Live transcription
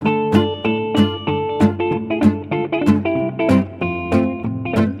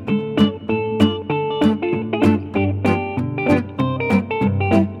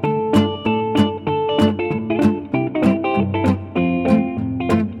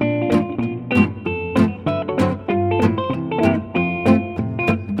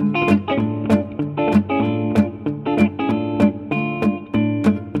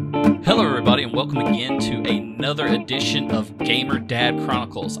edition of Gamer Dad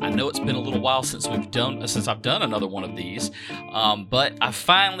Chronicles. I know it's been a little while since I've done another one of these, but I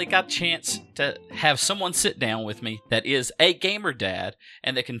finally got a chance to have someone sit down with me that is a gamer dad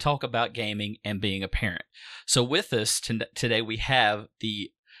and that can talk about gaming and being a parent. So with us today we have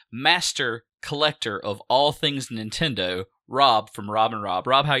the master collector of all things Nintendo, Rob from Rob and Rob.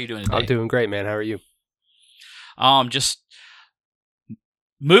 Rob, how are you doing today? I'm doing great, man. How are you? Just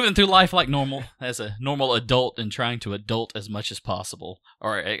moving through life like normal, as a normal adult, and trying to adult as much as possible,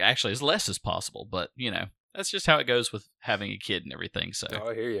 or actually as less as possible. But you know, that's just how it goes with having a kid and everything. So,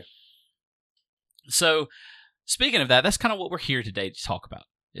 I hear you. So, speaking of that, that's kind of what we're here today to talk about: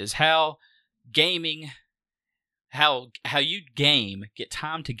 is how gaming, how you game, get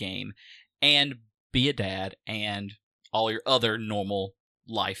time to game, and be a dad, and all your other normal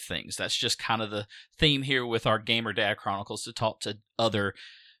life things. That's just kind of the theme here with our Gamer Dad Chronicles, to talk to other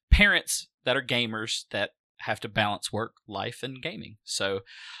parents that are gamers that have to balance work, life, and gaming. So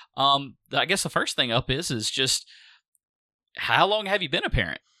I guess the first thing up is just, how long have you been a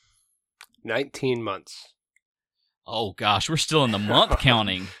parent? 19 months. Oh gosh, we're still in the month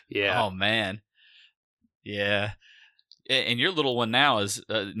counting. Yeah. Oh man. Yeah. And your little one now is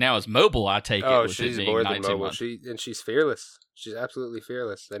mobile, I take it. Oh, with she's it being more than 19 mobile. months. She's fearless. She's absolutely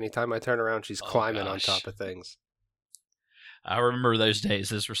fearless. Anytime I turn around, she's climbing on gosh. top of things. I remember those days.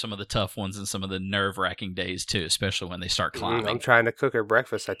 Those were some of the tough ones and some of the nerve-wracking days, too, especially when they start climbing. I'm trying to cook her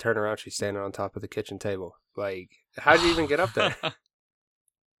breakfast. I turn around, she's standing on top of the kitchen table. Like, how'd you even get up there?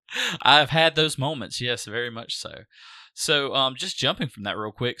 I've had those moments, yes, very much so. So just jumping from that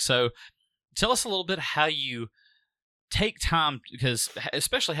real quick. So tell us a little bit how you take time, because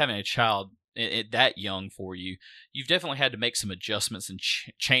especially having a child that young for you, you've definitely had to make some adjustments and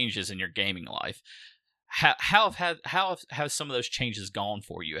changes in your gaming life. How have some of those changes gone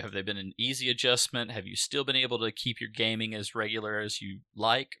for you? Have they been an easy adjustment? Have you still been able to keep your gaming as regular as you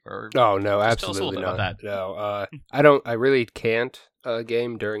like? Or oh no, just absolutely tell us a little bit not. about that. No, I really can't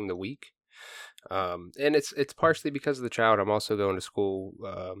game during the week, and it's partially because of the child. I'm also going to school,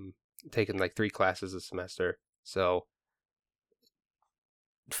 taking like 3 classes a semester, so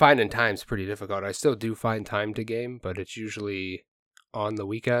finding time's pretty difficult. I still do find time to game, but it's usually on the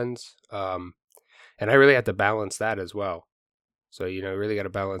weekends. And I really have to balance that as well. So, really got to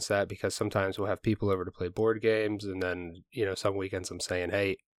balance that, because sometimes we'll have people over to play board games, and then, some weekends I'm saying,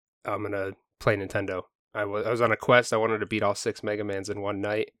 hey, I'm going to play Nintendo. I was on a quest. I wanted to beat all 6 Mega Mans in one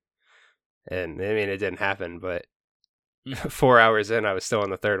night. And, I mean, it didn't happen, but 4 hours in, I was still on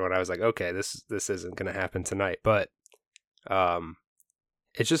the third one. I was like, okay, this isn't going to happen tonight. But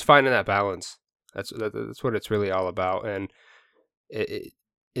it's just finding that balance. That's what it's really all about. And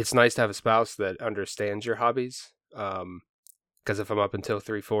it's nice to have a spouse that understands your hobbies. Because if I'm up until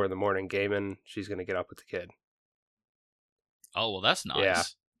 3, 4 in the morning gaming, she's going to get up with the kid. Oh, well, that's nice. Yeah.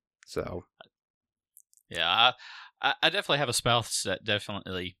 So. Yeah, I definitely have a spouse that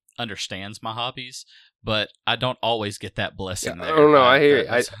definitely understands my hobbies, but I don't always get that blessing there. Oh, no, I hear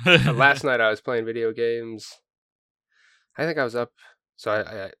you. Last night I was playing video games. I think I was up.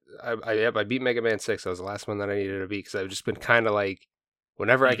 So I beat Mega Man 6. That was the last one that I needed to beat, because I've just been kind of like,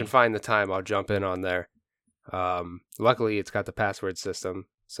 whenever I can find the time, I'll jump in on there. Luckily, it's got the password system,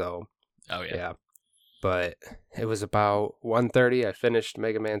 so yeah. But it was about 1:30. I finished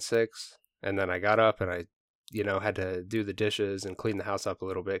Mega Man 6, and then I got up and I, had to do the dishes and clean the house up a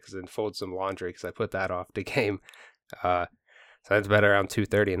little bit, because then fold some laundry, because I put that off the game. So that's about around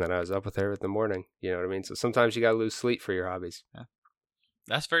 2:30, and then I was up with her in the morning. You know what I mean? So sometimes you gotta lose sleep for your hobbies. Yeah.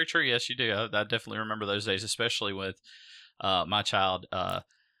 That's very true. Yes, you do. I definitely remember those days, especially with my child.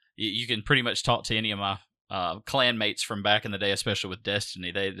 You can pretty much talk to any of my clan mates from back in the day, especially with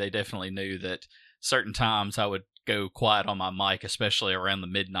Destiny. They definitely knew that certain times I would go quiet on my mic, especially around the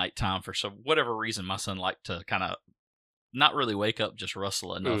midnight time. For whatever reason, my son liked to kind of not really wake up, just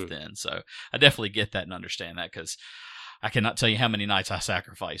rustle enough then. So I definitely get that and understand that, because I cannot tell you how many nights I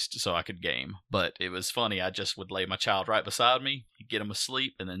sacrificed so I could game. But it was funny. I just would lay my child right beside me, get him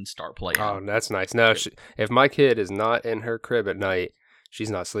asleep, and then start playing. Oh, that's nice. No, if my kid is not in her crib at night,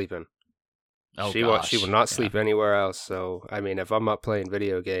 she's not sleeping. Oh, she will not sleep anywhere else. So, I mean, if I'm up playing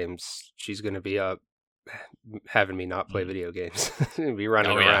video games, she's going to be up having me not play video games. Be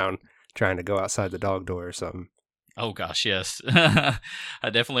running around trying to go outside the dog door or something. Oh, gosh, yes. I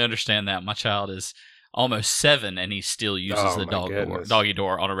definitely understand that. My child is almost 7, and he still uses the doggy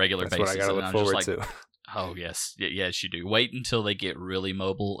door on a regular basis. That's what I got to look forward to. Oh, yes. Yes, you do. Wait until they get really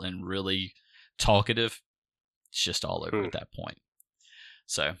mobile and really talkative. It's just all over at that point.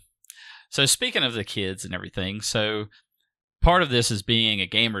 So speaking of the kids and everything, so part of this is being a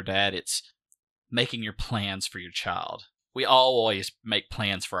gamer dad. It's making your plans for your child. We always make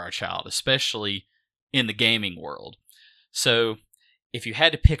plans for our child, especially in the gaming world. So if you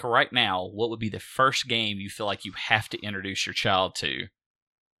had to pick right now, what would be the first game you feel like you have to introduce your child to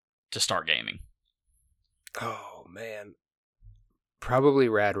start gaming? Oh, man. Probably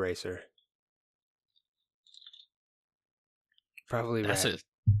Rad Racer. Probably That's Rad.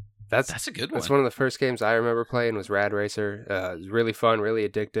 That's a good one. That's one of the first games I remember playing was Rad Racer. It was really fun, really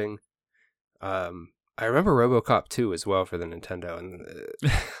addicting. I remember RoboCop 2 as well for the Nintendo, and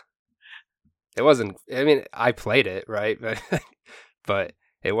it wasn't. I mean, I played it, right, but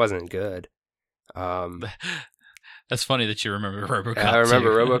it wasn't good. That's funny that you remember RoboCop. I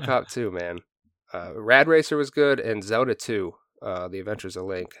remember RoboCop 2, man. Rad Racer was good, and Zelda 2, The Adventures of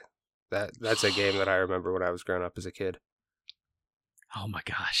Link. That's a game that I remember when I was growing up as a kid. Oh my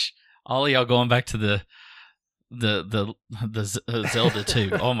gosh! All of y'all going back to the Zelda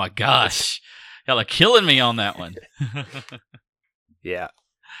 2. Oh my gosh! Y'all are killing me on that one. Yeah.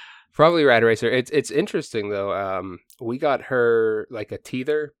 Probably Rad Racer. It's interesting though. We got her like a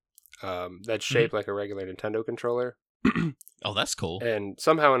teether that's shaped like a regular Nintendo controller. Oh, that's cool. And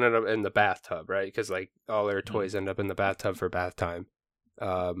somehow ended up in the bathtub, right? Because like all her toys end up in the bathtub for bath time.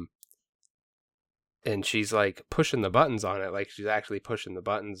 And she's like pushing the buttons on it, like she's actually pushing the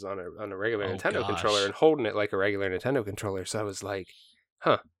buttons on a regular Nintendo controller and holding it like a regular Nintendo controller. So I was like,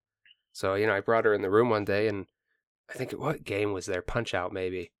 huh. So, I brought her in the room one day, and I think what game was there? Punch Out,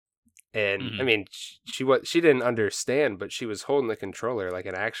 maybe. And I mean, she didn't understand, but she was holding the controller like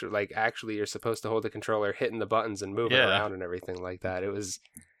actually you're supposed to hold the controller, hitting the buttons and moving around and everything like that. I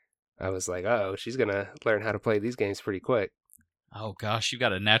was like, oh, she's gonna learn how to play these games pretty quick. Oh gosh, you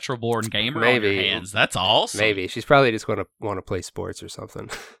got a natural born gamer maybe on your hands. That's awesome. Maybe she's probably just want to play sports or something.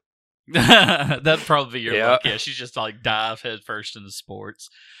 That'd probably be your luck. Yeah, she's just like dive head first into sports.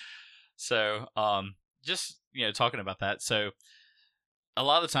 So, just talking about that. So, a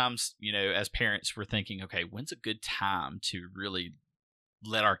lot of times, as parents, we're thinking, okay, when's a good time to really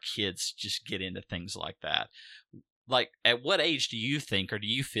let our kids just get into things like that? Like, at what age do you think, or do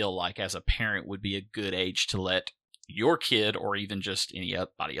you feel like, as a parent, would be a good age to let your kid, or even just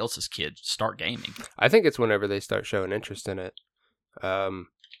anybody else's kid, start gaming? I think it's whenever they start showing interest in it. I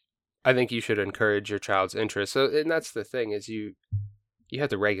think you should encourage your child's interest. So, and that's the thing is you have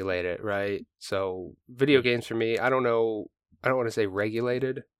to regulate it, right? So video games for me, I don't want to say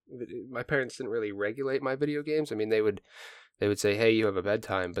regulated. My parents didn't really regulate my video games. I mean, they would say, hey, you have a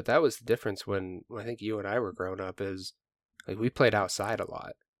bedtime. But that was the difference when I think you and I were growing up is like we played outside a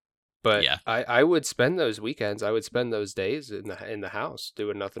lot. But yeah. I would spend those weekends, I would spend those days in the house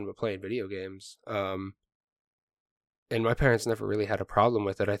doing nothing but playing video games. And my parents never really had a problem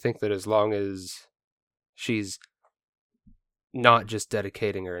with it. I think that as long as she's not just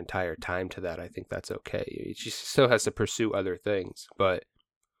dedicating her entire time to that, I think that's okay. She still has to pursue other things, but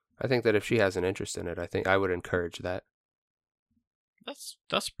I think that if she has an interest in it, I think I would encourage that.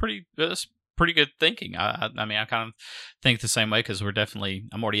 That's pretty good thinking. I mean, I kind of think the same way because I'm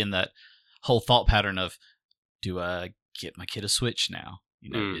already in that whole thought pattern of, do I get my kid a Switch now?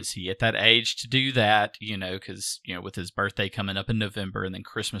 Is he at that age to do that? Because with his birthday coming up in November and then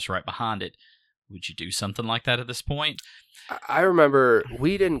Christmas right behind it. Would you do something like that at this point? I remember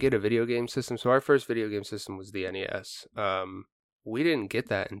we didn't get a video game system, so our first video game system was the NES. We didn't get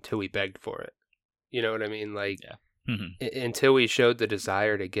that until we begged for it. You know what I mean? Like, until we showed the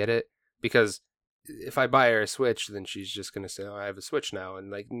desire to get it. Because if I buy her a Switch, then she's just going to say, oh, I have a Switch now,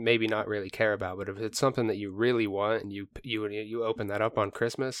 and like maybe not really care about. But if it's something that you really want and you open that up on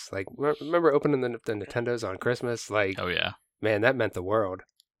Christmas, like remember opening the Nintendos on Christmas? Like, oh yeah, man, that meant the world.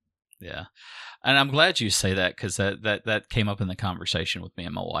 Yeah. And I'm glad you say that because that came up in the conversation with me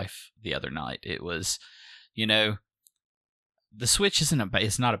and my wife the other night. It was, the Switch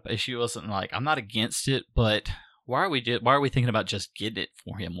it's not a, she wasn't like, I'm not against it, but why are we thinking about just getting it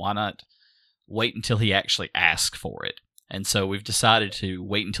for him? Why not wait until he actually asks for it? And so we've decided to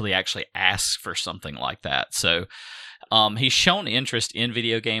wait until he actually asks for something like that. So he's shown interest in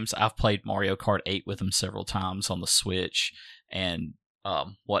video games. I've played Mario Kart 8 with him several times on the Switch and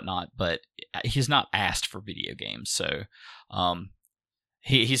whatnot, but he's not asked for video games. So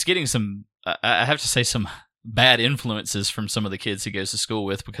he's getting some, I have to say, some bad influences from some of the kids he goes to school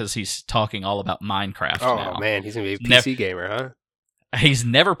with because he's talking all about Minecraft now. Oh man, he's going to be a PC gamer, huh? He's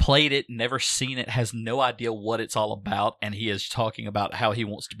never played it, never seen it, has no idea what it's all about, and he is talking about how he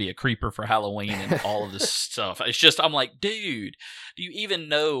wants to be a creeper for Halloween and all of this stuff. It's just, I'm like, dude, do you even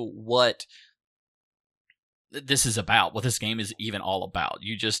know what this is about, what this game is even all about.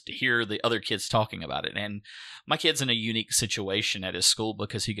 You just hear the other kids talking about it. And my kid's in a unique situation at his school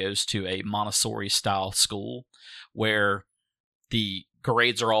because he goes to a Montessori style school where the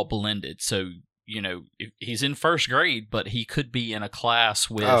grades are all blended. So, he's in first grade, but he could be in a class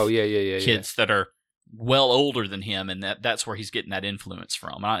with kids that are well older than him, and that's where he's getting that influence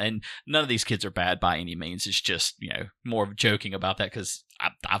from. And none of these kids are bad by any means. It's just, more of joking about that because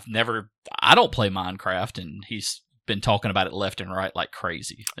I don't play Minecraft, and he's been talking about it left and right like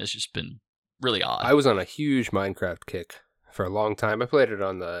crazy. It's just been really odd. I was on a huge Minecraft kick for a long time. I played it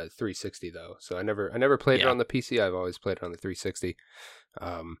on the 360 though, so I never played it on the PC. I've always played it on the 360.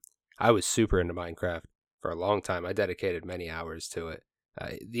 I was super into Minecraft for a long time. I dedicated many hours to it.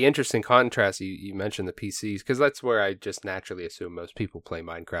 The interesting contrast, you mentioned the PCs, because that's where I just naturally assume most people play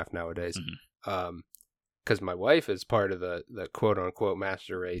Minecraft nowadays. Because my wife is part of the quote-unquote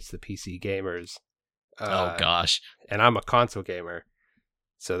master race, the PC gamers. Oh, gosh. And I'm a console gamer.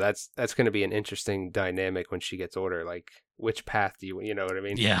 So that's going to be an interesting dynamic when she gets older. Like, which path do you know what I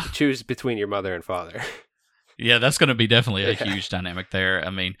mean? Yeah. Choose between your mother and father. Yeah, that's going to be definitely a huge dynamic there. I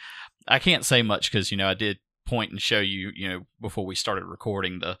mean, I can't say much because, I did point and show you, before we started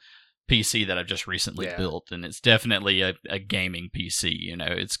recording, the PC that I've just recently built, and it's definitely a gaming PC.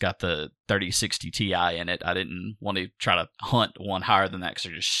 It's got the 3060 Ti in it. I didn't want to try to hunt one higher than that because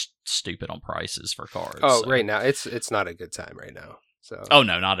they're just stupid on prices for cards. Oh, so. Right now it's not a good time right now. So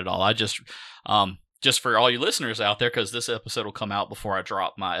no, not at all. I just for all you listeners out there, because this episode will come out before I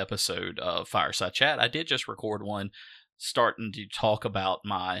drop my episode of Fireside Chat, I did just record one starting to talk about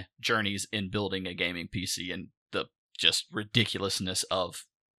my journeys in building a gaming PC and the just ridiculousness of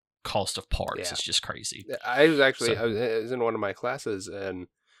cost of parts. Yeah. It's just crazy. I was in one of my classes, and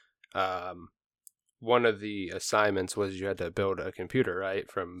one of the assignments was you had to build a computer, right,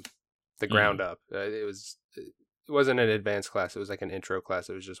 from the ground up. It wasn't an advanced class. It was like an intro class.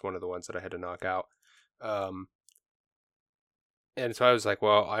 It was just one of the ones that I had to knock out. And so I was like,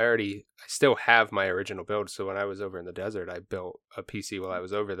 well, I still have my original build. So when I was over in the desert, I built a PC while I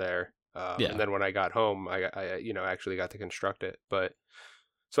was over there. And then when I got home, I actually got to construct it. But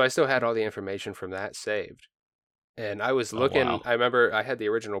so I still had all the information from that saved. And I was looking, I remember I had the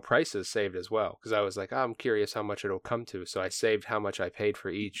original prices saved as well. Because I was like, I'm curious how much it'll come to. So I saved how much I paid for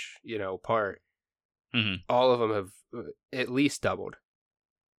each, part. Mm-hmm. All of them have at least doubled.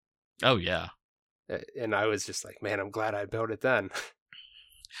 Oh, yeah. And I was just like, man, I'm glad I built it then.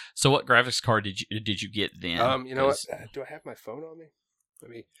 So what graphics card did you get then? You know what? Do I have my phone on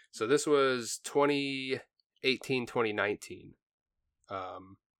me? So this was 2018, 2019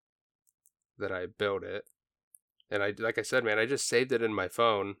 that I built it. And like I said, man, I just saved it in my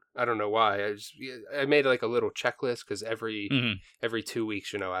phone. I don't know why. I made like a little checklist because every 2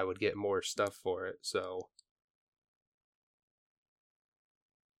 weeks, I would get more stuff for it. So.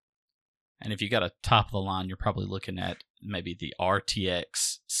 And if you got a top of the line, you're probably looking at maybe the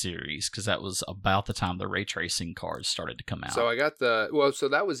RTX series, because that was about the time the ray tracing cards started to come out. So I got so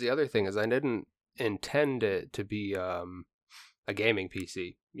that was the other thing, is I didn't intend it to be a gaming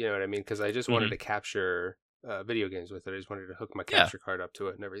PC. You know what I mean? Because I just wanted to capture video games with it. I just wanted to hook my capture card up to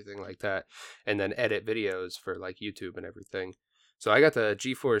it and everything like that, and then edit videos for like YouTube and everything. So I got the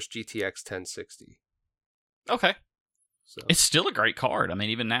GeForce GTX 1060. Okay. So. It's still a great card. I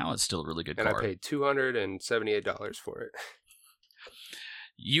mean, even now, it's still a really good card. And I paid $278 for it.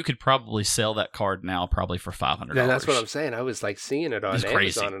 You could probably sell that card now probably for $500. Yeah, that's what I'm saying. I was like seeing it on Amazon,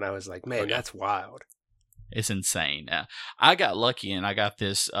 crazy. And I was like, man, that's wild. It's insane. I got lucky, and I got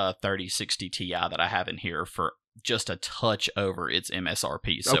this 3060 Ti that I have in here for just a touch over its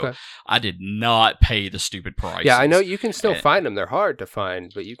MSRP. So I did not pay the stupid price. Yeah, I know you can still find them. They're hard to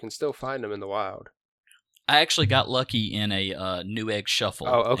find, but you can still find them in the wild. I actually got lucky in a Newegg Shuffle.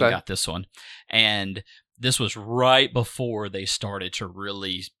 Oh, okay. And got this one. And this was right before they started to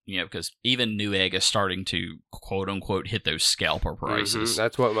really, because even Newegg is starting to, quote unquote, hit those scalper prices.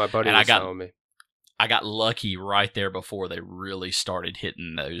 That's what my buddy was telling me. I got lucky right there before they really started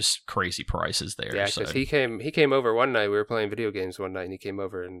hitting those crazy prices there. Yeah, because he came over one night. We were playing video games one night, and he came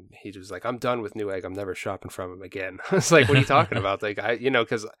over and he was like, "I'm done with Newegg. I'm never shopping from him again." I was like, "What are you talking about?" Like,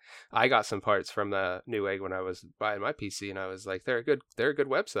 because I got some parts from the Newegg when I was buying my PC, and I was like, "They're a good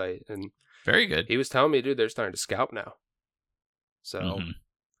website." And very good. He was telling me, dude, they're starting to scalp now. So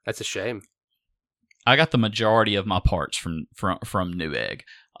that's a shame. I got the majority of my parts from Newegg.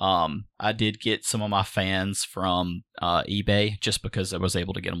 I did get some of my fans from eBay just because I was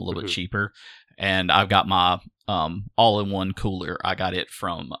able to get them a little bit cheaper. And I've got my all-in-one cooler. I got it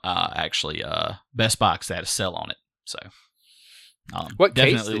from Best Buy because they had a sale on it. So what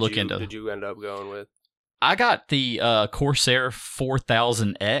definitely case look into. Did you end up going with? I got the Corsair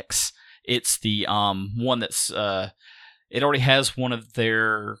 4000X. It's the one that's it already has one of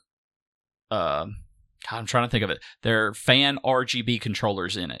their I'm trying to think of it. Their fan RGB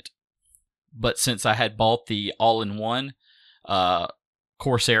controllers in it. But since I had bought the all-in-one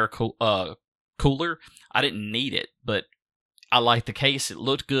Corsair cooler, I didn't need it. But I like the case. It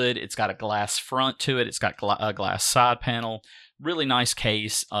looked good. It's got a glass front to it. It's got a glass side panel. Really nice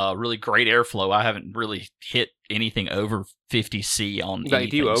case. Really great airflow. I haven't really hit anything over 50C on anything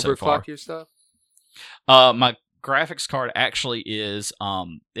Do you overclock so far. your stuff? My graphics card actually is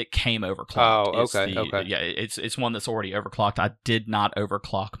it came overclocked. Oh, okay. Okay. Yeah, it's one that's already overclocked. I did not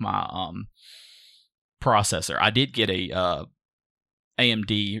overclock my processor. I did get a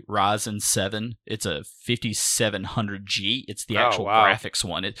AMD Ryzen 7. It's a 5700G. It's the actual graphics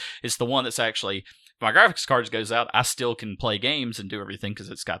one. It's the one that's actually, if my graphics card goes out, I still can play games and do everything because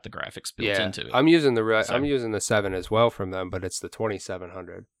it's got the graphics built into it. I'm using the 7 as well from them, but it's the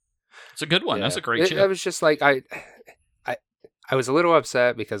 2700. It's a good one. Yeah. That's a great chip. It was just like I was a little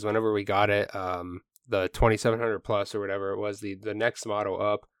upset because whenever we got it, the 2700 plus or whatever it was, the next model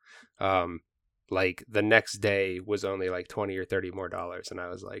up, like the next day was only like $20 or $30 more, and I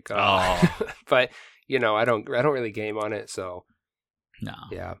was like, oh. But you know, I don't really game on it, so no,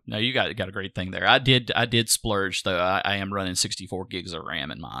 yeah, no, you got a great thing there. I did splurge though. I am running 64 gigs of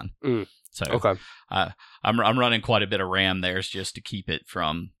RAM in mine, so okay, I'm running quite a bit of RAM there just to keep it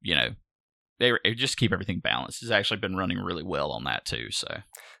from just keep everything balanced. It's actually been running really well on that too.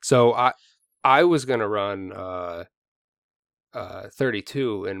 So I was gonna run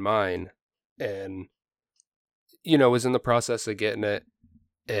 32 in mine. And, was in the process of getting it.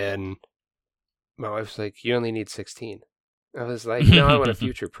 And my wife's like, you only need 16. I was like, no, I want to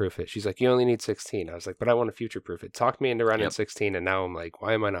future-proof it. She's like, you only need 16. I was like, but I want to future-proof it. Talked me into running 16, and now I'm like,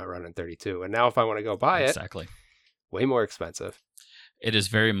 why am I not running 32? And now if I want to go buy it, way more expensive. It is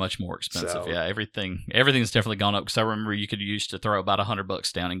very much more expensive. So, yeah, everything's definitely gone up because I remember you could used to throw about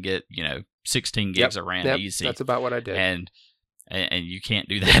 $100 down and get 16 gigs of RAM easy. That's about what I did. And you can't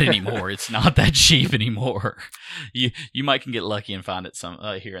do that anymore. It's not that cheap anymore. You might can get lucky and find it some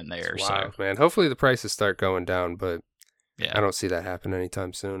here and there. Wow, man. Hopefully the prices start going down, but I don't see that happen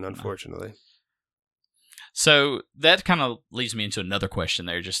anytime soon, unfortunately. No. So that kind of leads me into another question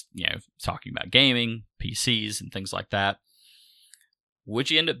there, just talking about gaming, PCs, and things like that.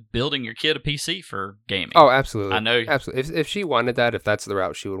 Would you end up building your kid a PC for gaming? Oh, absolutely. I know. Absolutely. If she wanted that, if that's the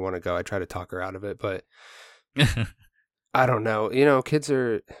route she would want to go, I'd try to talk her out of it, but I don't know. Kids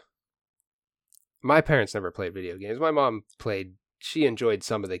are... My parents never played video games. My mom played... She enjoyed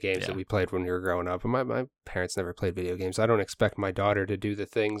some of the games that we played when we were growing up. And my parents never played video games. I don't expect my daughter to do the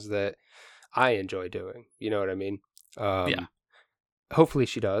things that I enjoy doing. You know what I mean? Yeah. Hopefully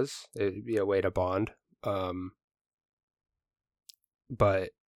she does. It'd be a way to bond.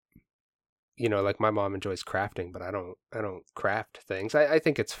 But... like my mom enjoys crafting, but I don't craft things. I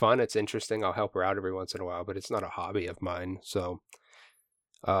think it's fun. It's interesting. I'll help her out every once in a while, but it's not a hobby of mine. So,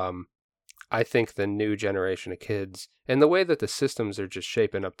 I think the new generation of kids and the way that the systems are just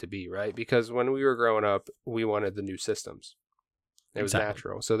shaping up to be, right? Because when we were growing up, we wanted the new systems. It was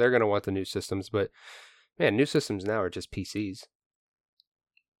natural. So they're going to want the new systems, but man, new systems now are just PCs.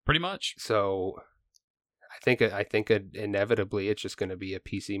 Pretty much. So I think inevitably it's just going to be a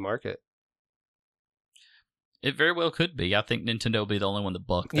PC market. It very well could be. I think Nintendo will be the only one to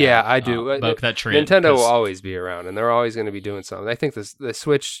buck that. Yeah, I do. Buck that trend. Nintendo will always be around, and they're always going to be doing something. I think the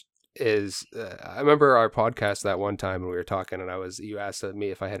Switch is... I remember our podcast that one time when we were talking, and you asked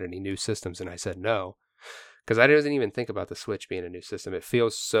me if I had any new systems, and I said no. Because I didn't even think about the Switch being a new system. It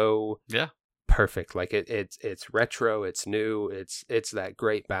feels so perfect. Like it's retro, it's new, it's that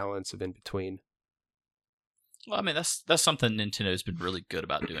great balance of in between. Well, I mean, that's something Nintendo's been really good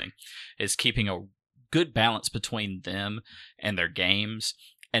about doing, is keeping a good balance between them and their games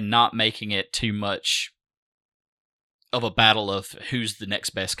and not making it too much of a battle of who's the next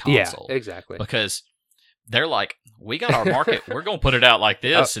best console. Yeah, exactly. Because they're like, we got our market, we're going to put it out like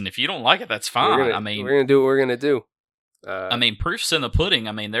this, and if you don't like it, that's fine. We're going to do what we're going to do. I mean, proof's in the pudding.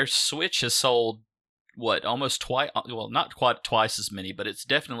 I mean, their Switch has sold, almost twice, well, not quite twice as many, but it's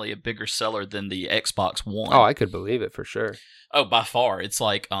definitely a bigger seller than the Xbox One. Oh, I could believe it for sure. Oh, by far. It's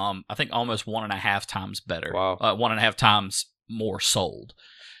like, I think almost 1.5 times better. Wow. 1.5 times more sold.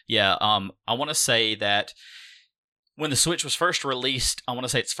 Yeah, I want to say that when the Switch was first released, I want to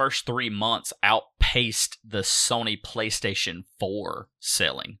say its first 3 months outpaced the Sony PlayStation 4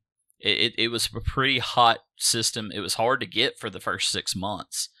 selling. It was a pretty hot system. It was hard to get for the first 6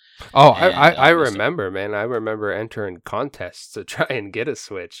 months. Oh, I remember, man. I remember entering contests to try and get a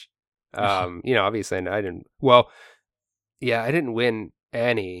Switch. Obviously I didn't. Well, yeah, I didn't win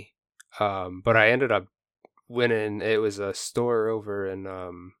any, but I ended up winning. It was a store over in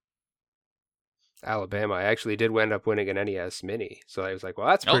Alabama. I actually did end up winning an NES Mini, so I was like, well,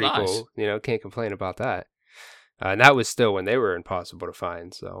 that's Oh, pretty nice. cool. Can't complain about that. And that was still when they were impossible to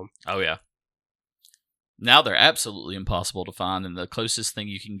find. So. Oh yeah. Now they're absolutely impossible to find, and the closest thing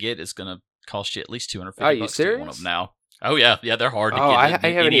you can get is going to cost you at least $250 Are you to get one of serious? them now. Oh yeah, they're hard to Oh, get. I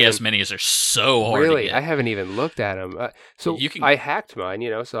The haven't NES even Minis are so hard really. to get. I haven't even looked at them. So You can, I hacked mine,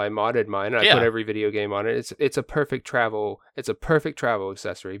 so I modded mine. And I put yeah. every video game on it. It's a perfect travel. It's a perfect travel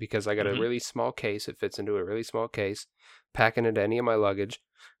accessory because I got a Mhm. really small case. It fits into a really small case. Packing into any of my luggage.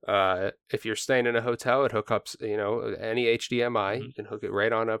 If you're staying in a hotel, it hooks up. Any HDMI. Mhm. You can hook it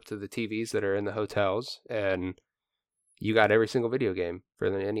right on up to the TVs that are in the hotels, and you got every single video game for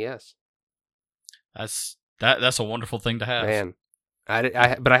the NES. That's a wonderful thing to have. Man.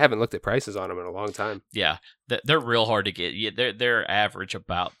 But I haven't looked at prices on them in a long time. Yeah, they're real hard to get. Yeah, they're average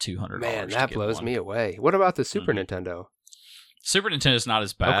about $200. Man, that blows me away. What about the Super Nintendo? Super Nintendo's not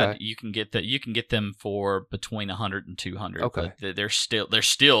as bad. Okay. You can get them for between 100 and 200. Okay. But they're still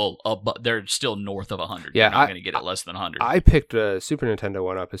north of 100. Yeah, You're not going to get it less than 100. I picked a Super Nintendo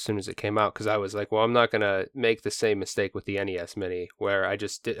one up as soon as it came out because I was like, well, I'm not going to make the same mistake with the NES Mini where I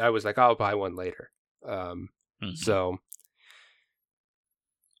was like, I'll buy one later. So.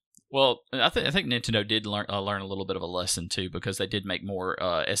 Well, I think Nintendo did learn a little bit of a lesson too because they did make more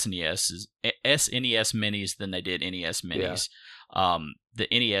SNES Minis than they did NES Minis. Yeah. The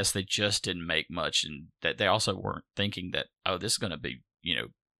NES they just didn't make much, and that they also weren't thinking that this is going to be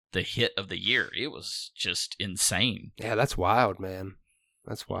the hit of the year. It was just insane. Yeah, that's wild, man.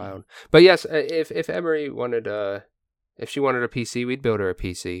 That's wild. But yes, if Emery wanted if she wanted a PC, we'd build her a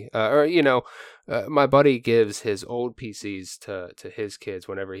PC. My buddy gives his old PCs to his kids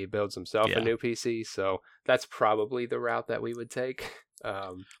whenever he builds himself a new PC. So that's probably the route that we would take.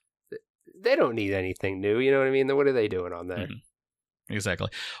 They don't need anything new. You know what I mean? What are they doing on there? Mm-hmm. Exactly.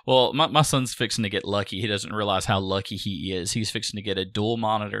 Well, my son's fixing to get lucky. He doesn't realize how lucky he is. He's fixing to get a dual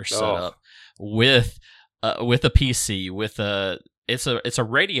monitor setup with a PC with a. It's a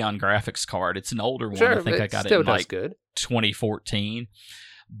Radeon graphics card. It's an older one. Sure, I think I got it in like good. 2014.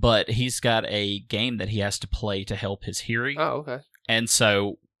 But he's got a game that he has to play to help his hearing. Oh, okay. And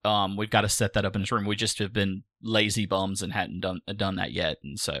so we've got to set that up in his room. We just have been lazy bums and hadn't done that yet.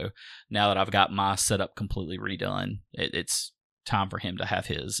 And so now that I've got my setup completely redone, it's time for him to have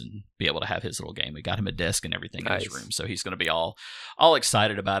his and be able to have his little game. We got him a desk and everything in his room, so he's going to be all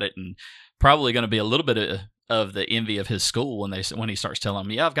excited about it, and probably going to be a little bit of the envy of his school when he starts telling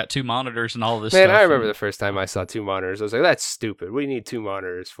me, I've got 2 monitors and all this stuff. Man, I remember the first time I saw 2 monitors. I was like, that's stupid. What do you need 2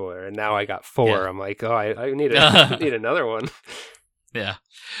 monitors for? And now I got 4. Yeah. I'm like, oh, I need need another one. Yeah.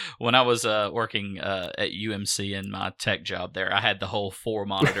 When I was working at UMC in my tech job there, I had the whole 4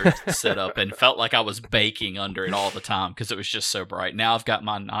 monitors set up and felt like I was baking under it all the time because it was just so bright. Now I've got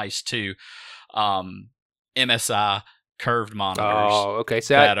my nice 2 MSI curved monitors. Oh, okay.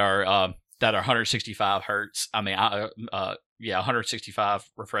 So that are 165 hertz. I mean, 165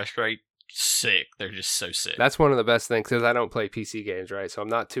 refresh rate. Sick. They're just so sick. That's one of the best things because I don't play PC games, right? So I'm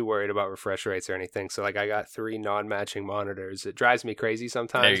not too worried about refresh rates or anything. So like I got 3 non-matching monitors. It drives me crazy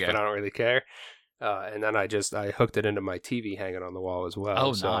sometimes, but I don't really care. And then I hooked it into my TV hanging on the wall as well.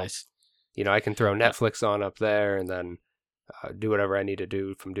 Oh, so, nice. I can throw Netflix on up there and then do whatever I need to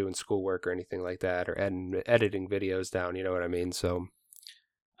do from doing schoolwork or anything like that, or editing videos down. You know what I mean? So.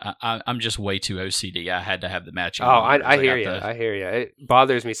 I'm just way too OCD. I had to have the matching. Oh, I hear you. I hear you. It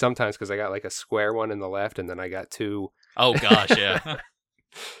bothers me sometimes because I got like a square one in the left, and then I got 2. Oh gosh, yeah.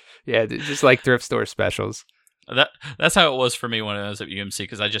 Yeah, just like thrift store specials. That's how it was for me when I was at UMC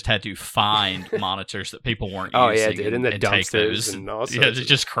because I just had to find monitors that people weren't using. Oh yeah, dude, in the and dumpsters and all sorts. Yeah, it's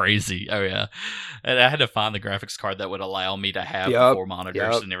just crazy. Oh yeah, and I had to find the graphics card that would allow me to have 4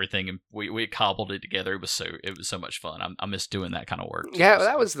 monitors and everything, and we cobbled it together. It was so much fun. I miss doing that kind of work. Yeah,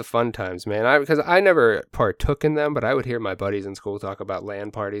 that was the fun times, man. Because I never partook in them, but I would hear my buddies in school talk about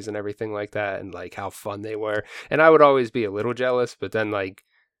LAN parties and everything like that, and like how fun they were, and I would always be a little jealous, but then like.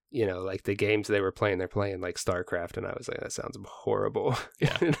 Like the games they were playing, they're playing like StarCraft, and I was like, that sounds horrible.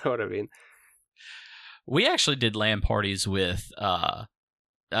 Yeah. You know what I mean? We actually did LAN parties with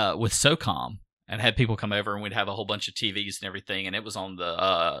SOCOM and had people come over, and we'd have a whole bunch of TVs and everything, and it was on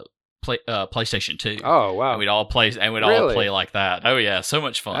the PlayStation 2. Oh wow! And we'd all play, all play like that. Oh yeah, so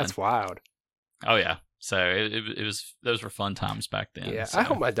much fun. That's wild. Oh yeah. So it was those were fun times back then. Yeah, so. I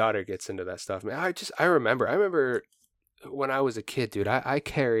hope my daughter gets into that stuff, man. I remember. When I was a kid, dude, I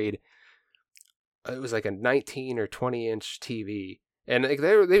carried, it was like a 19 or 20 inch TV, And like,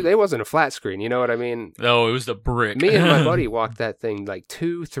 they wasn't a flat screen, you know what I mean? No, it was the brick. Me and my buddy walked that thing like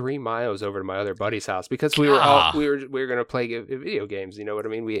 2-3 miles over to my other buddy's house because we were gonna play video games. You know what I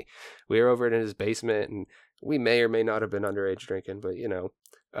mean? We were over in his basement, and we may or may not have been underage drinking, but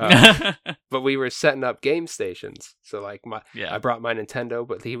but we were setting up game stations. So like I brought my Nintendo,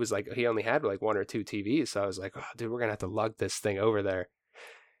 but he was like, he only had like 1 or 2 TVs. So I was like, oh dude, we're gonna have to lug this thing over there.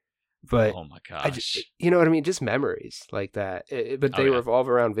 But oh my gosh, you know what I mean? Just memories like that. But they revolve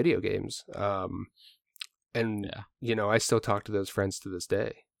around video games. And I still talk to those friends to this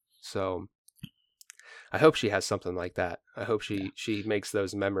day. So I hope she has something like that. I hope she makes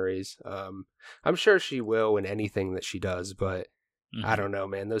those memories. I'm sure she will in anything that she does, but I don't know,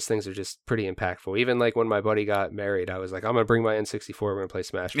 man. Those things are just pretty impactful. Even like when my buddy got married, I was like, I'm gonna bring my N64. We're gonna play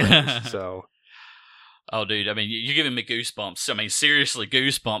Smash Bros. So. Oh, dude, I mean, you're giving me goosebumps. I mean, seriously,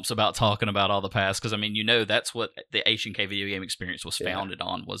 goosebumps about talking about all the past, because, I mean, that's what the H&K video game experience was founded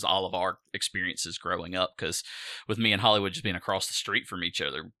on, was all of our experiences growing up, because with me and Hollywood just being across the street from each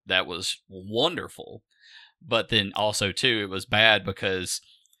other, that was wonderful. But then also, too, it was bad because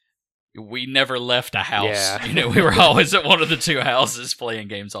we never left a house. Yeah. We were always at one of the 2 houses playing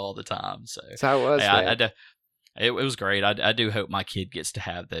games all the time. So that's how it was, man. It was great. I do hope my kid gets to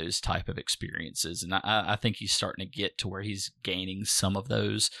have those type of experiences, and I think he's starting to get to where he's gaining some of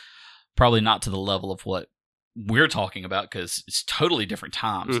those. Probably not to the level of what we're talking about, because it's totally different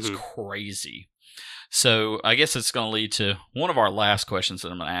times. It's crazy. So I guess it's going to lead to one of our last questions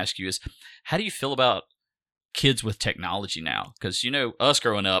that I'm going to ask you is, how do you feel about kids with technology now? Because, us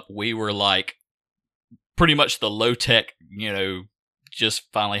growing up, we were like pretty much the low tech,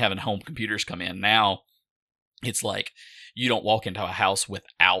 just finally having home computers come in. Now, it's like you don't walk into a house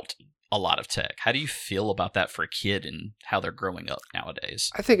without a lot of tech. How do you feel about that for a kid and how they're growing up nowadays?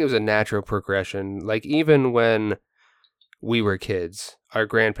 I think it was a natural progression. Like, even when we were kids, our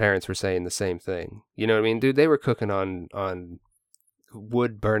grandparents were saying the same thing. You know what I mean? Dude, they were cooking on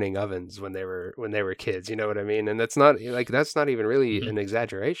wood burning ovens when they were kids. You know what I mean? And that's not even really an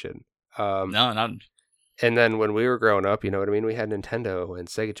exaggeration. No, not. And then when we were growing up, you know what I mean? We had Nintendo and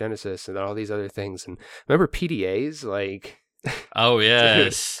Sega Genesis and all these other things. And remember PDAs? Like, oh,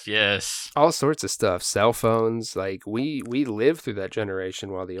 yes, yes. All sorts of stuff. Cell phones. Like, we lived through that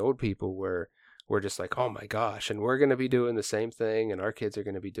generation while the old people were just like, oh my gosh, and we're going to be doing the same thing, and our kids are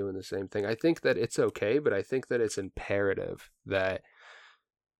going to be doing the same thing. I think that it's okay, but I think that it's imperative that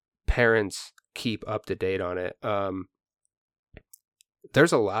parents keep up to date on it.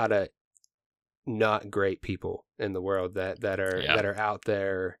 There's a lot of not great people in the world that are out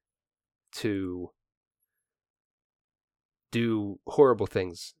there to do horrible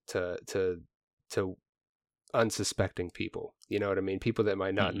things to unsuspecting people. You know what I mean? People that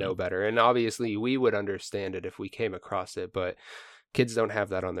might not know better. And obviously we would understand it if we came across it, but kids don't have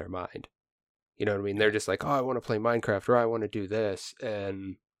that on their mind. You know what I mean? They're just like, oh, I want to play Minecraft, or I want to do this,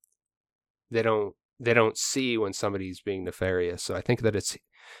 and they don't see when somebody's being nefarious. So I think that it's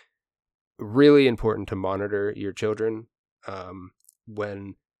really important to monitor your children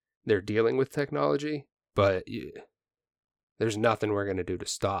when they're dealing with technology, but there's nothing we're going to do to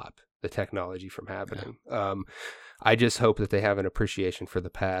stop the technology from happening. I just hope that they have an appreciation for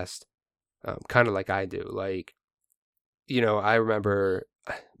the past, kind of like I do. Like, I remember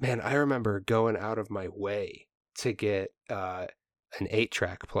going out of my way to get an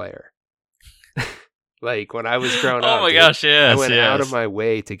 8-track player. Like, when I was growing up. Oh my gosh, yes. I went out of my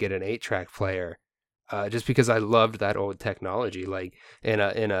way to get an 8-track player, just because I loved that old technology. Like, in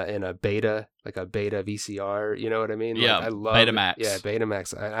a beta, like a beta VCR, you know what I mean? Yeah, like, I love Betamax. Yeah,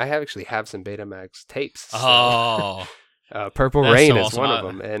 Betamax. I actually have some Betamax tapes. So. Oh. Purple That's Rain so is awesome. one of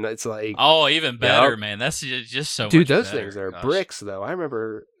them, and it's like, oh, even better, man. That's just so dude, much those better. things are Gosh. bricks, though. I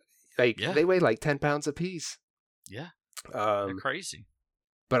remember, like, they weigh like 10 pounds a piece. Yeah, they're crazy.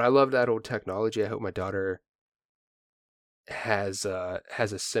 But I love that old technology. I hope my daughter has a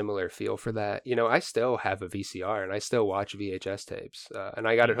similar feel for that. I still have a VCR, and I still watch VHS tapes. And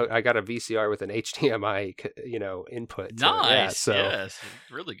I got a VCR with an HDMI, input. Nice. Yes,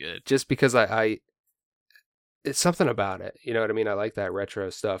 really good. Just because it's something about it. You know what I mean? I like that retro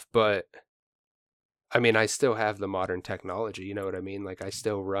stuff, but I mean, I still have the modern technology. You know what I mean? Like, I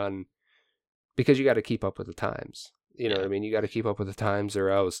still run, because you got to keep up with the times. You know what I mean? You got to keep up with the times, or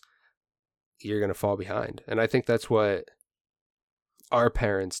else you're going to fall behind. And I think that's what our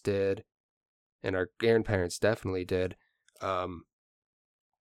parents did, and our grandparents definitely did.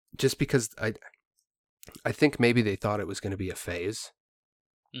 Just because I think maybe they thought it was going to be a phase,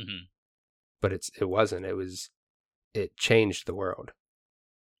 but it wasn't. It changed the world.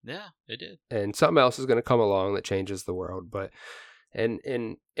 Yeah, it did. And something else is going to come along that changes the world. But And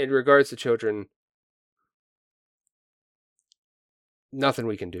in regards to children, nothing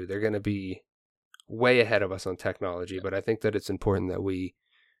we can do. They're going to be way ahead of us on technology, but I think that it's important that we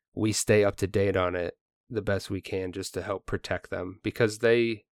stay up to date on it the best we can, just to help protect them, because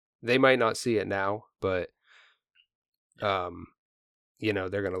they might not see it now, but you know,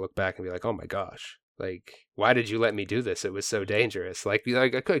 they're going to look back and be like, oh my gosh, like, why did you let me do this? It was so dangerous. Like I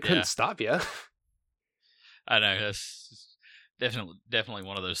couldn't stop you. I know, that's definitely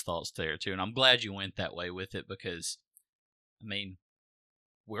one of those thoughts there too, and I'm glad you went that way with it, because I mean,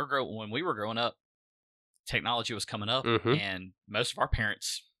 when we were growing up, technology was coming up, Mm-hmm. and most of our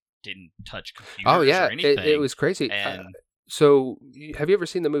parents didn't touch computers Oh yeah, or anything. it was crazy. And so, have you ever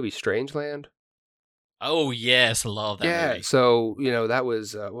seen the movie Strangeland? oh yes, I love that movie. So you know, that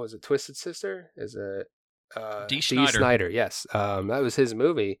was what was it? Twisted Sister? Is it Dee Dee Snider. Snider? Yes, that was his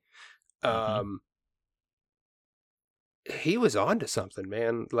movie. Mm-hmm. He was onto something,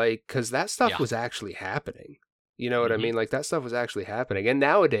 man. Like, because that stuff was actually happening. You know what I mean? Like, that stuff was actually happening. And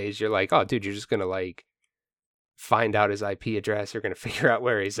nowadays, you're like, oh, dude, you're just gonna like find out his IP address. You're gonna figure out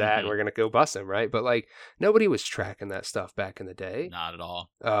where he's at, and we're gonna go bust him, right? But like, nobody was tracking that stuff back in the day. Not at all.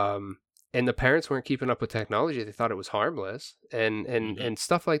 And the parents weren't keeping up with technology. They thought it was harmless, and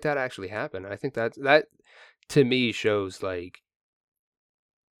stuff like that actually happened. I think that to me shows like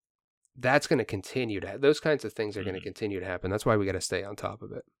that's going to continue to those kinds of things are going to continue to happen. That's why we got to stay on top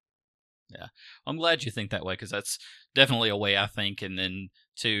of it. Yeah, I'm glad you think that way, because that's definitely a way I think. And then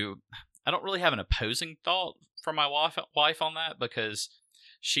I don't really have an opposing thought for my wife on that, because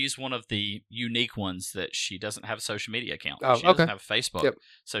she's one of the unique ones that she doesn't have a social media account. Oh, she okay. doesn't have a Facebook. Yep.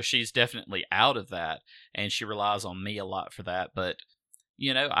 So she's definitely out of that, and she relies on me a lot for that. But,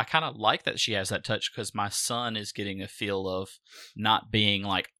 you know, I kind of like that she has that touch, because my son is getting a feel of not being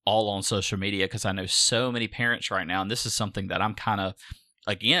like all on social media, because I know so many parents right now, and this is something that I'm kind of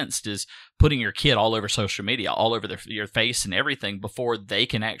against, is putting your kid all over social media, all over your face and everything, before they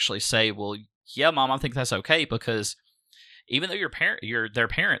can actually say, well, yeah, mom, I think that's okay, because even though you're their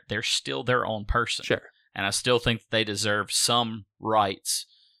parent, they're still their own person. Sure. And I still think they deserve some rights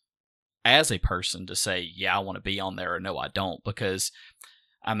as a person to say, yeah, I want to be on there, or no, I don't. Because,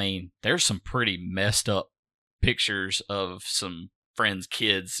 I mean, there's some pretty messed up pictures of some friends'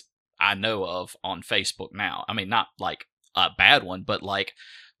 kids I know of on Facebook now. I mean, not like a bad one, but like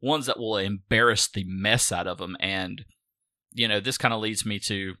ones that will embarrass the mess out of them. And, you know, this kind of leads me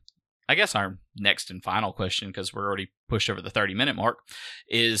to, I guess, our next and final question, because we're already pushed over the 30-minute mark,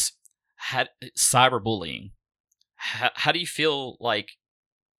 is cyberbullying. How do you feel like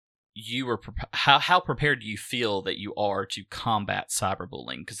you were, how prepared do you feel that you are to combat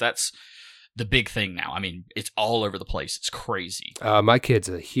cyberbullying? Because that's the big thing now. I mean, it's all over the place. It's crazy. My kid's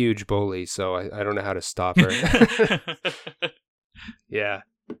a huge bully, so I don't know how to stop her. Yeah.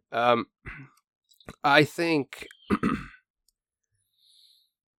 I think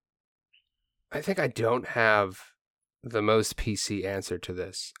I don't have the most PC answer to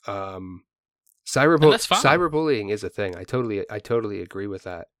this. Cyberbullying is a thing. I totally agree with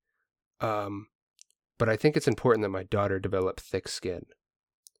that. But I think it's important that my daughter develop thick skin.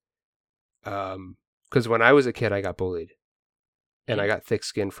 Because when I was a kid, I got bullied, and I got thick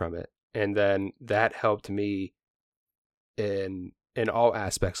skin from it, and then that helped me in all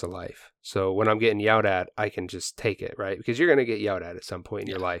aspects of life. So when I'm getting yelled at, I can just take it, right? Because you're gonna get yelled at some point in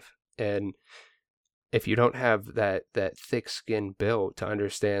your life, and if you don't have that thick skin built to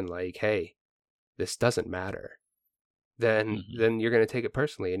understand, like, hey, this doesn't matter, then you're going to take it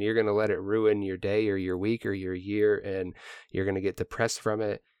personally, and you're going to let it ruin your day or your week or your year, and you're going to get depressed from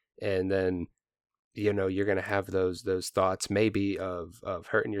it. And then, you know, you're going to have those thoughts maybe of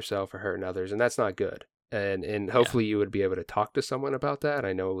hurting yourself or hurting others, and that's not good. And hopefully you would be able to talk to someone about that.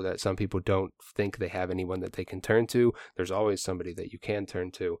 I know that some people don't think they have anyone that they can turn to. There's always somebody that you can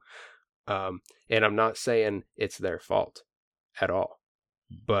turn to. And I'm not saying it's their fault at all,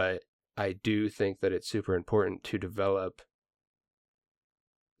 but I do think that it's super important to develop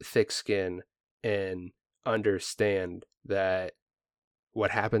thick skin and understand that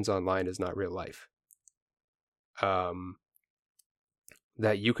what happens online is not real life. That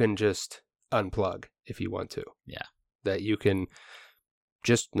you can just unplug if you want to. Yeah. That you can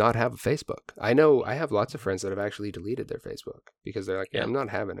just not have a Facebook. I know I have lots of friends that have actually deleted their Facebook because they're like, yeah, I'm not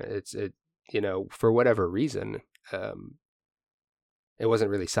having it. It, you know, for whatever reason, it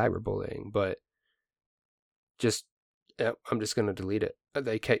wasn't really cyberbullying, but just, I'm just going to delete it.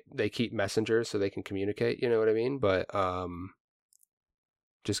 They keep messengers so they can communicate, you know what I mean? But,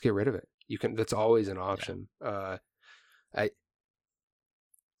 just get rid of it. You can, that's always an option. I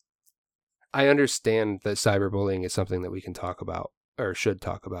understand that cyberbullying is something that we can talk about, or should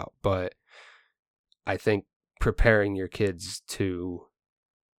talk about. But I think preparing your kids to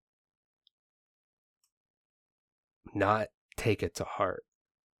not take it to heart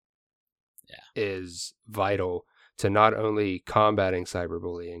is vital to not only combating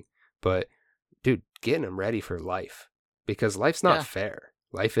cyberbullying, but dude, getting them ready for life, because life's not fair.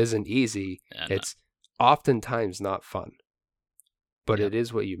 Life isn't easy. It's oftentimes not fun, but it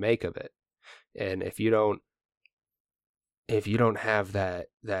is what you make of it. And if you don't have that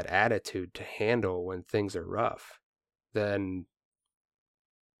attitude to handle when things are rough, then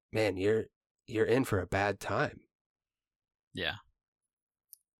man, you're in for a bad time. Yeah.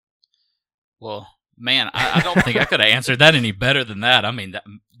 Well, man, I don't think I could have answered that any better than that. I mean,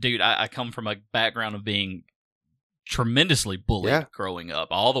 dude, I come from a background of being tremendously bullied growing up,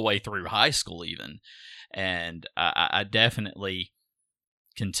 all the way through high school even. And I definitely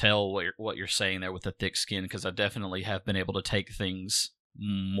can tell what you're saying there with the thick skin, because I definitely have been able to take things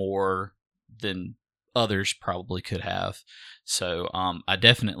more than others probably could have. So I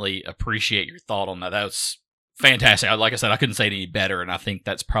definitely appreciate your thought on that. That was fantastic. Like I said, I couldn't say it any better, and I think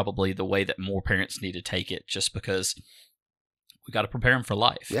that's probably the way that more parents need to take it, just because we got to prepare them for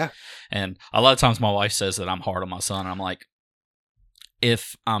life. Yeah. And a lot of times my wife says that I'm hard on my son, and I'm like,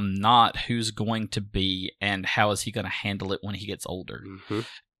 if I'm not, who's going to be, and how is he going to handle it when he gets older? Mm-hmm.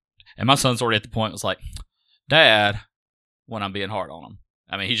 And my son's already at the point, was like, Dad, when I'm being hard on him.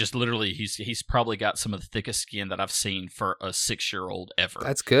 I mean, he just literally, he's probably got some of the thickest skin that I've seen for a 6-year-old ever.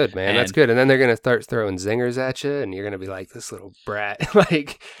 That's good, man. That's good. And then they're going to start throwing zingers at you, and you're going to be like, this little brat.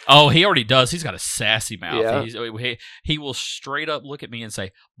 Like, oh, he already does. He's got a sassy mouth. Yeah. He will straight up look at me and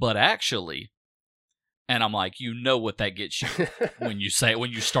say, but actually, and I'm like, you know what that gets you when you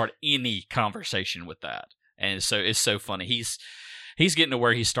start any conversation with that. And so it's so funny. He's getting to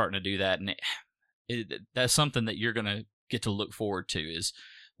where he's starting to do that, and that's something that you're going to get to look forward to, is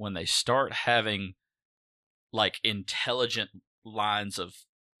when they start having like intelligent lines of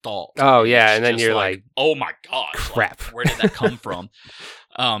thought. Oh yeah, and then you're like, oh my god, crap, like, where did that come from?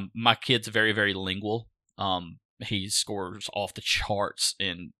 My kid's very, very lingual. He scores off the charts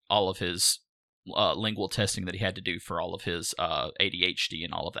in all of his lingual testing that he had to do for all of his ADHD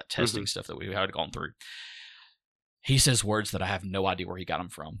and all of that testing stuff that we had gone through. He says words that I have no idea where he got them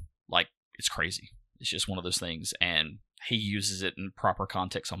from. Like, it's crazy. It's just one of those things, and he uses it in proper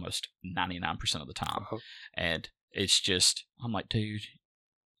context almost 99% of the time. Uh-huh. And it's just, I'm like, dude,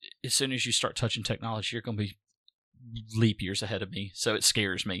 as soon as you start touching technology, you're going to be leap years ahead of me. So it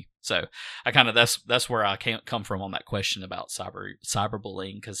scares me. So I kind of, that's where I can't come from on that question about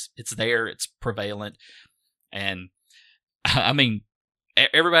cyberbullying, because it's there, it's prevalent. And I mean,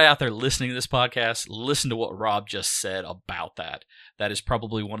 everybody out there listening to this podcast, listen to what Rob just said about that. That is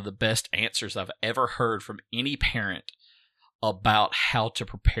probably one of the best answers I've ever heard from any parent about how to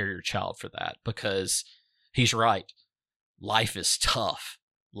prepare your child for that, because he's right. Life is tough.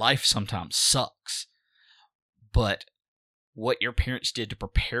 Life sometimes sucks. But what your parents did to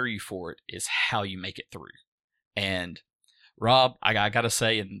prepare you for it is how you make it through. And Rob, I got to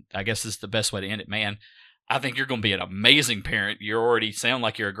say, and I guess this is the best way to end it, man, I think you're going to be an amazing parent. You already sound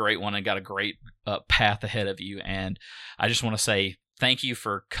like you're a great one and got a great path ahead of you. And I just want to say thank you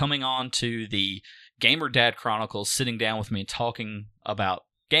for coming on to the Gamer Dad Chronicles, sitting down with me and talking about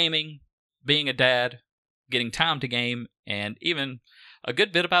gaming, being a dad, getting time to game, and even a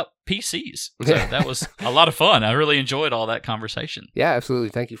good bit about PCs. So that was a lot of fun. I really enjoyed all that conversation. Yeah, absolutely.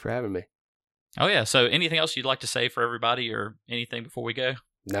 Thank you for having me. Oh, yeah. So anything else you'd like to say for everybody, or anything before we go?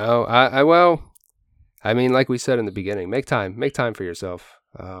 No, I mean, like we said in the beginning, make time for yourself.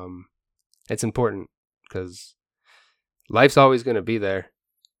 It's important, because life's always going to be there.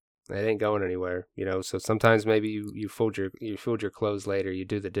 It ain't going anywhere, you know. So sometimes maybe you fold your clothes later, you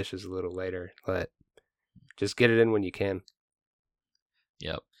do the dishes a little later, but just get it in when you can.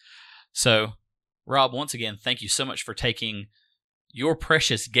 Yep. So, Rob, once again, thank you so much for taking your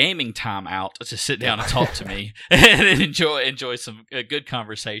precious gaming time out to sit down and talk to me and enjoy some good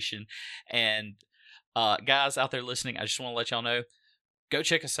conversation. And guys out there listening, I just want to let y'all know, go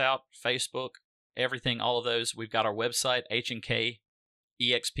check us out, Facebook, everything, all of those. We've got our website,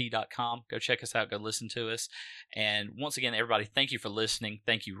 hnkexp.com. Go check us out. Go listen to us. And once again, everybody, thank you for listening.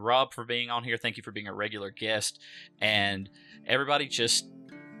 Thank you, Rob, for being on here. Thank you for being a regular guest. And everybody, just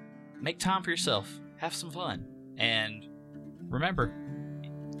make time for yourself. Have some fun. And remember,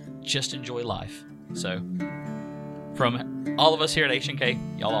 just enjoy life. So, from all of us here at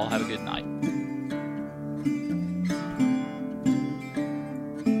HNK, y'all all have a good night.